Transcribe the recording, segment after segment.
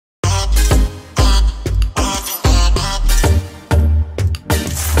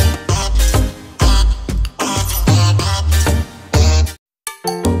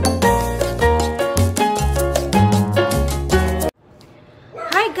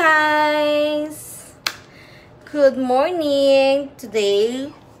guys! Good morning!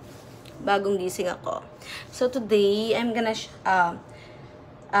 Today, bagong gising ako. So today,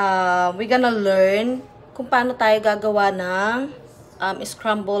 we're gonna learn kung paano tayo gagawa ng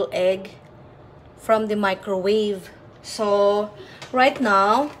scrambled egg from the microwave. So, right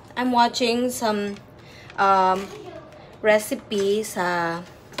now, I'm watching some recipe sa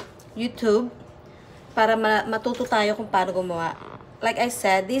YouTube para matuto tayo kung paano gumawa. Like I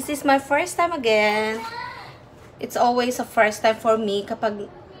said, this is my first time again. It's always a first time for me kapag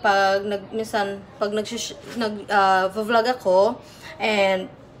nag-vlog ako and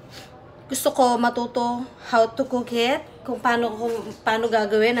gusto ko matuto how to cook it, kung paano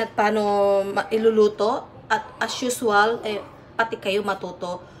gagawin at paano iluluto, at as usual pati kayo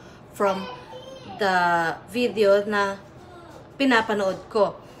matuto from the video na pinapanood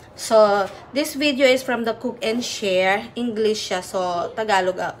ko. So, this video is from the Cook and Share. English siya, so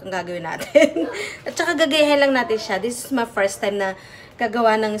Tagalog ang gagawin natin. At saka gagayahin lang natin siya. This is my first time na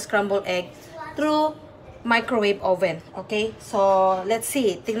gagawa ng scrambled egg through microwave oven. Okay? So, let's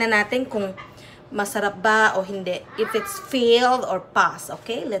see. Tingnan natin kung masarap ba o hindi. If it's failed or pass.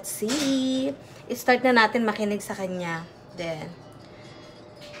 Okay? Let's see. I-start na natin makinig sa kanya. Then,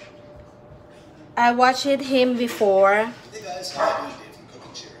 I watched him before.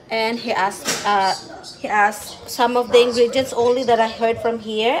 And he asked some of the ingredients only that I heard from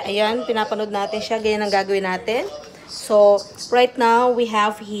here. Ayan, pinapanood natin siya. Ganyan ang gagawin natin. So, right now, we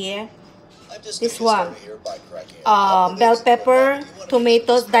have here this one. Bell pepper,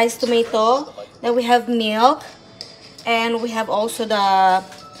 tomatoes, diced tomato. Then we have milk. And we have also the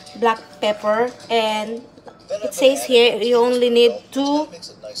black pepper. And it says here, you only need 2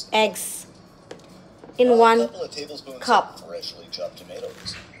 eggs in 1 cup.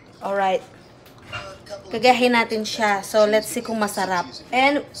 Alright. Gagahin natin siya. So, let's see kung masarap.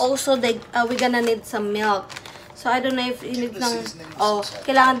 And also, we're gonna need some milk. So, I don't know if you need ng... Oh,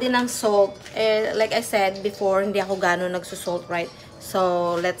 kailangan din ng salt. Like I said before, hindi ako gano'n nagsusalt, right?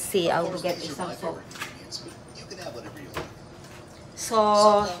 So, let's see. I'll get some salt.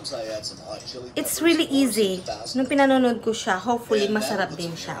 So, it's really easy. Nung pinanonood ko siya, hopefully, masarap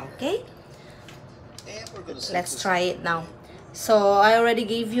din siya. Okay? Let's try it now. So, I already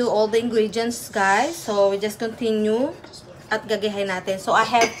gave you all the ingredients, guys. So, we just continue at gagayahin natin. So, I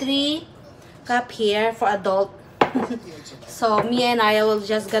have 3 cup here for adult. So, me and Aya will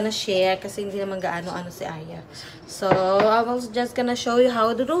just gonna share kasi hindi naman gaano-ano si Aya. So, I was just gonna show you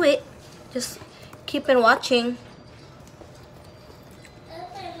how to do it. Just keep on watching.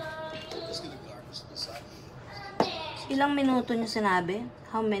 Ilang minuto niyo sinabi?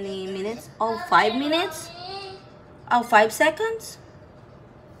 How many minutes? Oh, 5 minutes? Oh, 5 seconds?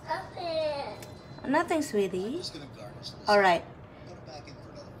 Nothing, sweetie. Alright.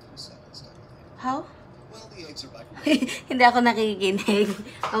 How? Hindi ako nakikinig.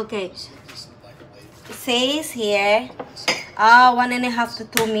 Okay. It says here, 1.5 to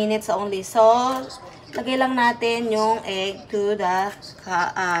 2 minutes only. So, lagay lang natin yung egg to the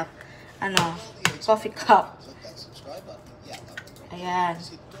coffee cup. Ayan.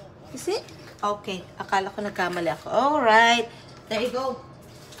 You see? Okay. Akala ko nagkamali ako. Alright. There you go.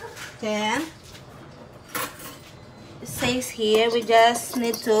 Then, it says here, we just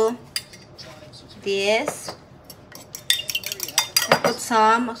need to this. I put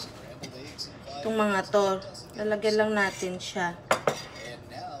some itong mga to. Lalagyan lang natin siya.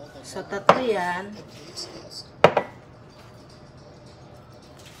 So, 3 yan.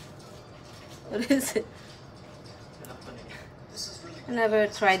 What is it? I never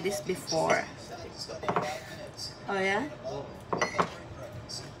tried this before. Oh, yeah?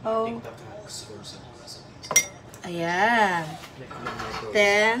 Oh. Ayan.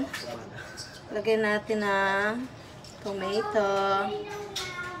 Then, lagyan natin ng tomato.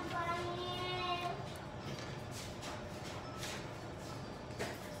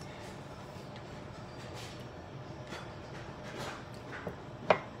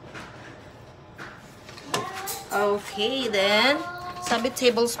 Okay, then, sabi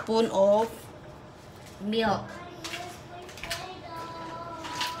tablespoon of milk.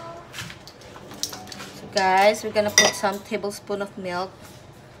 So guys, we're gonna put some tablespoon of milk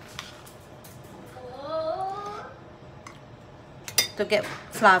to get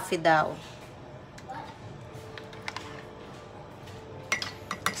fluffy daw.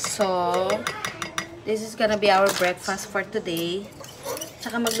 So, this is gonna be our breakfast for today.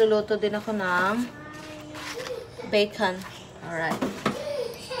 Tsaka magluluto din ako ng bacon. Alright.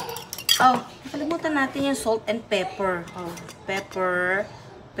 Oh, nakalimutan natin yung salt and pepper. Oh, pepper.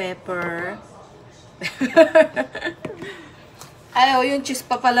 Ay, oh, yung cheese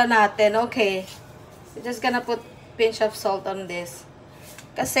pa pala natin. Okay. We're just gonna put pinch of salt on this.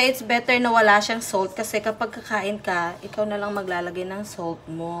 Kasi it's better na wala siyang salt. Kasi kapag kakain ka, ikaw na lang maglalagay ng salt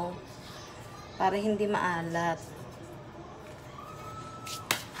mo. Para hindi maalat.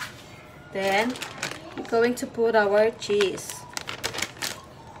 Then, we're going to put our cheese.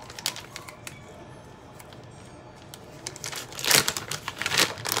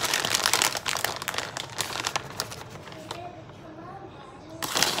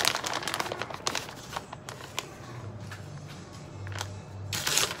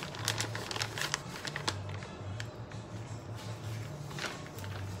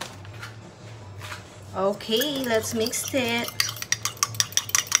 Okay, let's mix it.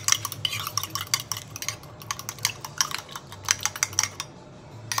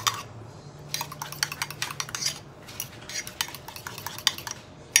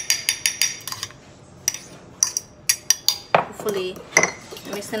 Hopefully,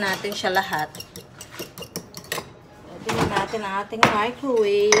 mix na natin siya lahat. Pwede na natin ang ating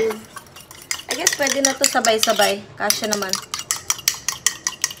microwave. I guess pwede na to sabay-sabay. Kasya naman.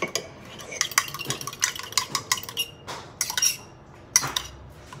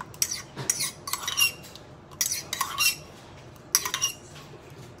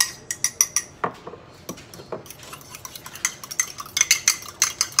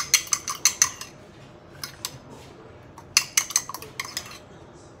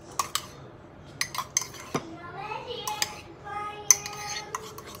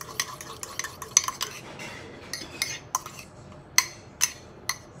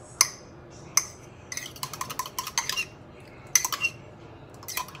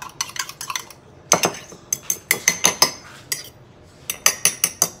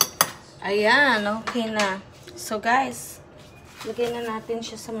 Ayan, okay na. So guys, lagay na natin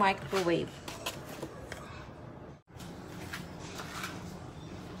siya sa microwave.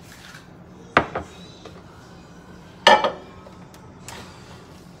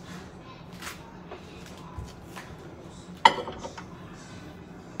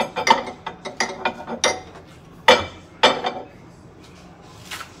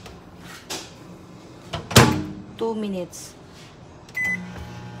 Two minutes.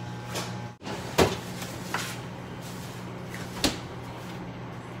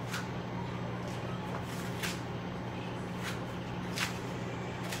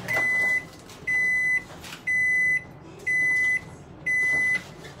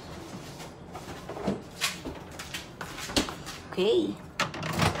 Okay.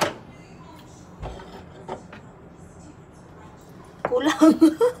 Kulang.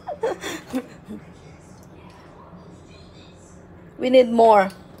 We need more.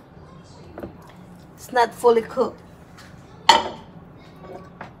 It's not fully cooked.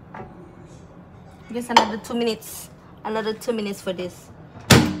 Just another 2 minutes. Another 2 minutes for this.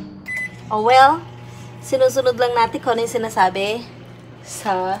 Oh well, sinusunod lang natin kung ano yung sinasabi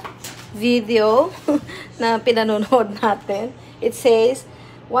sa video na pinanonood natin. It says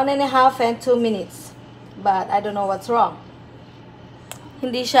 1.5 and 2 minutes. But I don't know what's wrong.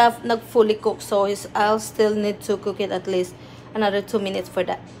 Hindi siya nag-fully cook, so I'll still need to cook it at least another 2 minutes for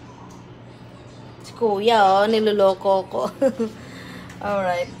that. Si Kuya, oh, niloloko ko.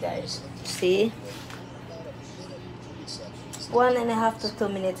 Alright, guys. See? 1.5 to 2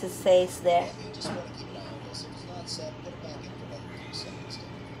 minutes it says there.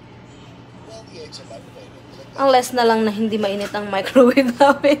 Unless na lang na hindi mainit ang microwave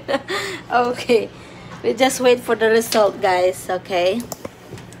namin. Okay. We just wait for the result, guys. Okay.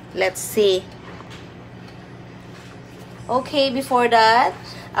 Let's see. Okay, before that,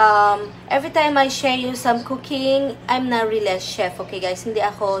 every time I share you some cooking, I'm not really a chef. Okay, guys. Hindi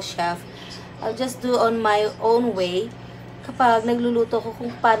ako chef. I'll just do on my own way. Kapag nagluluto ko,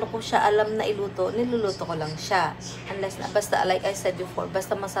 kung paano ko siya alam na iluto, niluluto ko lang siya. Unless na, basta like I said before,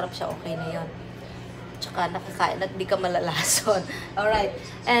 basta masarap siya, okay na yun. Tsaka nakakain at di ka malalason. Alright.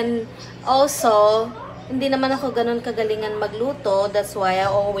 And also, hindi naman ako ganun kagalingan magluto. That's why I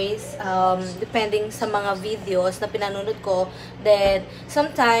always, depending sa mga videos na pinanonood ko, then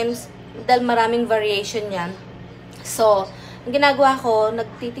sometimes, dahil maraming variation yan. So, ang ginagawa ko,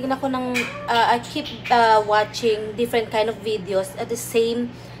 nagtitingnan ko ng, I keep watching different kind of videos at the same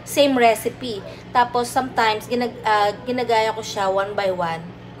recipe. Tapos, sometimes, ginagaya ko siya one by one.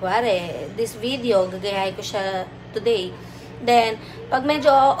 Kuwari, this video, gagayahin ko siya today. Then, pag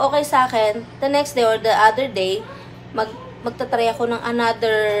medyo okay sa akin, the next day or the other day, magtatry ako ng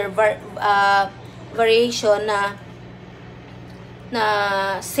another variation na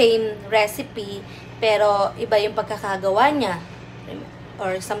same recipe, pero iba yung pagkakagawa niya.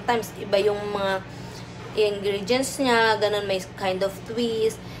 Or sometimes, iba yung mga ingredients niya, ganun, may kind of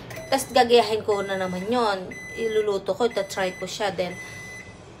twist. Tapos gagayahin ko na naman yon, iluluto ko, try ko siya, then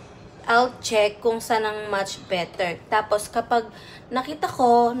I'll check kung saan ang much better. Tapos kapag nakita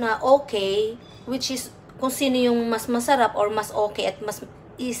ko na okay, which is kung sino yung mas masarap or mas okay at mas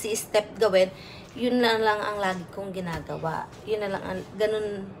easy step gawin, yun na lang ang lagi kong ginagawa. Yun na lang,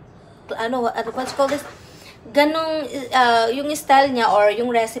 ganun, what's called this? Ganong, yung style niya or yung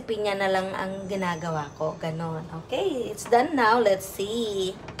recipe niya na lang ang ginagawa ko. Ganon. Okay, it's done now. Let's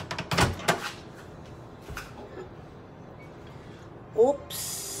see. Oops.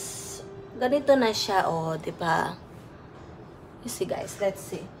 Ganito na siya, oh, diba? You see, guys, let's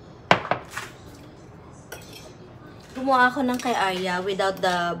see. Gumawa ako ng kay Aya without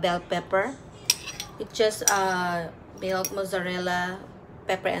the bell pepper. It's just milk, mozzarella,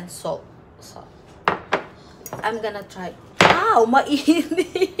 pepper, and salt. So, I'm gonna try. Ow! Mainit!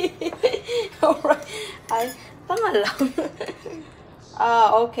 Alright. Ay, pangalang.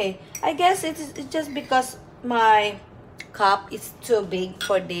 Okay. I guess it's just because my cup is too big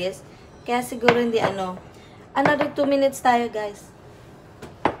for this. Kaya siguro hindi Another 2 minutes tayo, guys.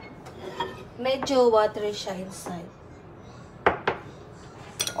 Medyo watery siya inside.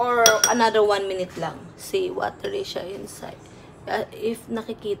 Or another 1 minute lang. See, watery siya inside. If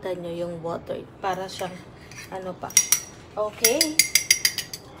nakikita nyo yung water, para siyang pa. Okay.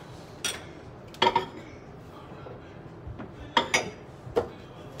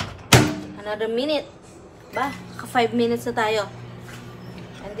 Another minute. Ba, 5 minutes na tayo.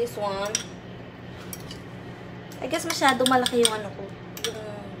 And this one, I guess masyado malaki yung ko, yung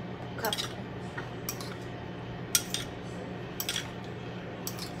cup ko.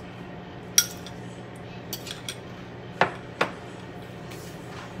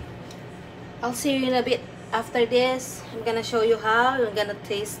 I'll see you in a bit. After this, I'm gonna show you how. I'm gonna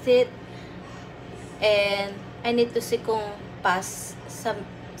taste it. And I need to see kung pass sa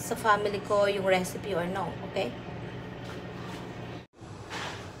family ko yung recipe or no. Okay?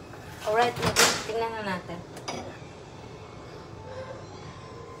 Alright, tingnan na natin.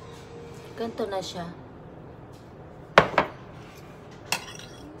 Ganito na siya.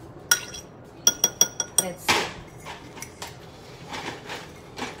 Let's see.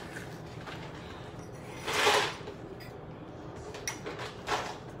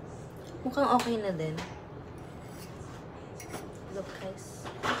 Mukhang okay na din. Look, guys.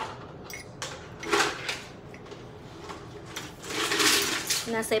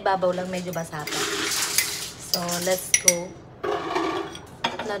 Nasa ibabaw lang, medyo basa pa. So, let's go.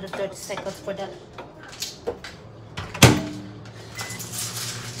 Another 30 seconds for that.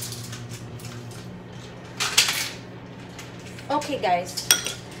 Okay, guys.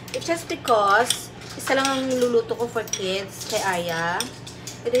 It's just because isa lang ang niluluto ko for kids kay Aya.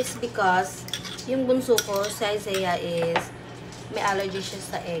 It is because yung bunso ko, si Isaiah, is may allergy siya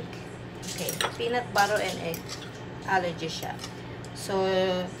sa egg. Okay. Peanut butter and egg. Allergy siya. So,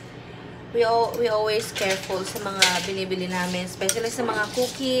 we always careful sa mga binibili namin. Especially sa mga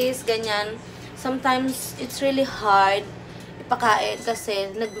cookies, ganyan. Sometimes, it's really hard ipakain kasi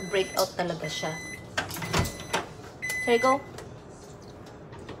nag-break out talaga siya. Here you go.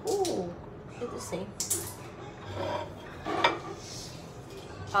 Ooh, it's the same.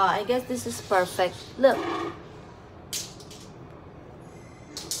 I guess this is perfect. Look.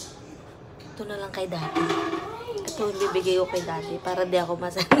 Ito na lang kay Daddy. Ito yung bibigay ko kay Daddy para di ako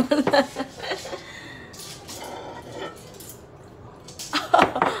masanman.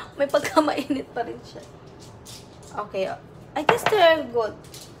 May pagkamainit pa rin siya. Okay. I guess they're good.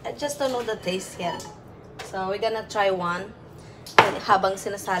 I just don't know the taste yet. So, we're gonna try one. Habang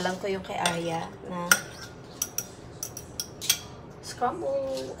sinasalang ko yung kay Arya na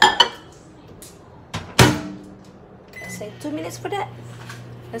scramble. Say 2 minutes for that.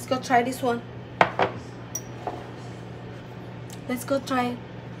 Let's go try this one. Let's go try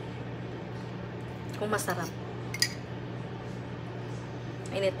kung masarap.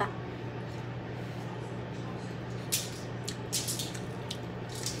 Mainit pa.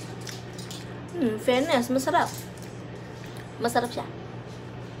 Fairness, masarap. Masarap siya.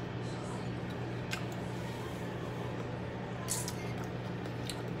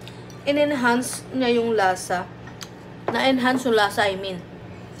 In-enhance niya yung lasa. Na-enhance yung lasa, I mean.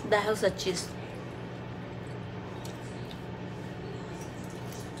 Dahil sa cheese.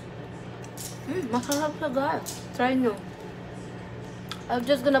 Masarap siya, guys. Try nyo. I'm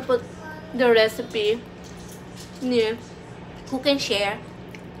just gonna put the recipe ni Who Can Share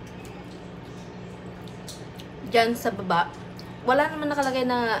dyan sa baba. Wala naman nakalagay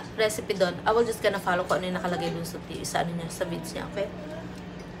na recipe doon. I will just gonna follow ko ano yung nakalagay doon sa ano niya, sa videos niya, okay?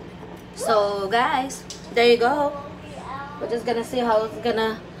 So, guys, there you go. We're just gonna see how it's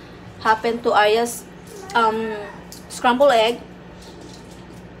gonna happen to Arya's scrambled egg.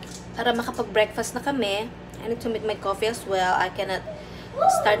 Para makapag-breakfast na kami. I need to make my coffee as well. I cannot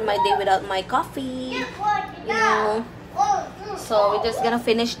start my day without my coffee. You know. So we're just gonna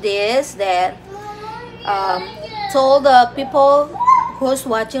finish this. Then to all the people who's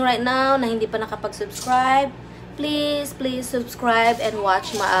watching right now na hindi pa nakapag-subscribe, please subscribe and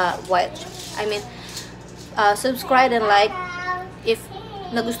watch my subscribe and like. If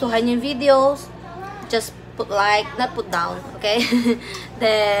nagustuhan yung videos, just put like, not put down, okay?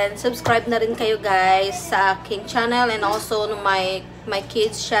 Then subscribe na rin kayo guys sa aking channel and also my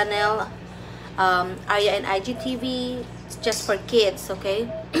kids channel, Arya and IGTV. It's just for kids, okay?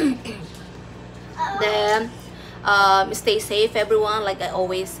 Then stay safe everyone, like I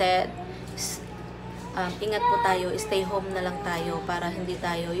always said. Ingat po tayo, stay home na lang tayo para hindi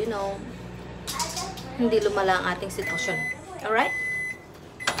tayo, you know, hindi lumala ang ating sitwasyon. Alright?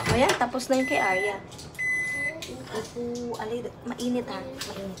 Ayan, tapos na yung kay Arya. Alay, mainit ha,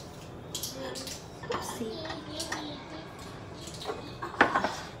 mainit. See?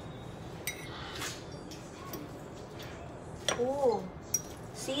 Oh,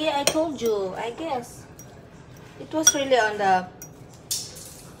 see, I told you, I guess. It was really on the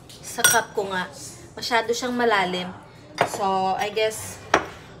sa cup ko nga. Masyado siyang malalim. So, I guess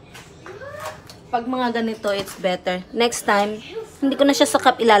pag mga ganito, it's better. Next time, hindi ko na siya sa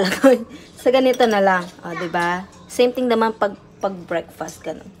cup ilalagay. Sa ganito na lang. O, diba? Same thing naman pag breakfast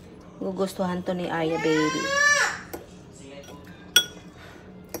ka. Gugustuhan to ni Arya, baby.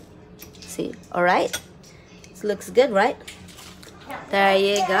 See? Alright? It looks good, right? There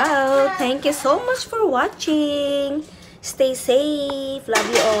you go. Thank you so much for watching. Stay safe. Love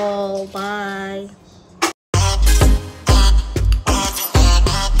you all. Bye.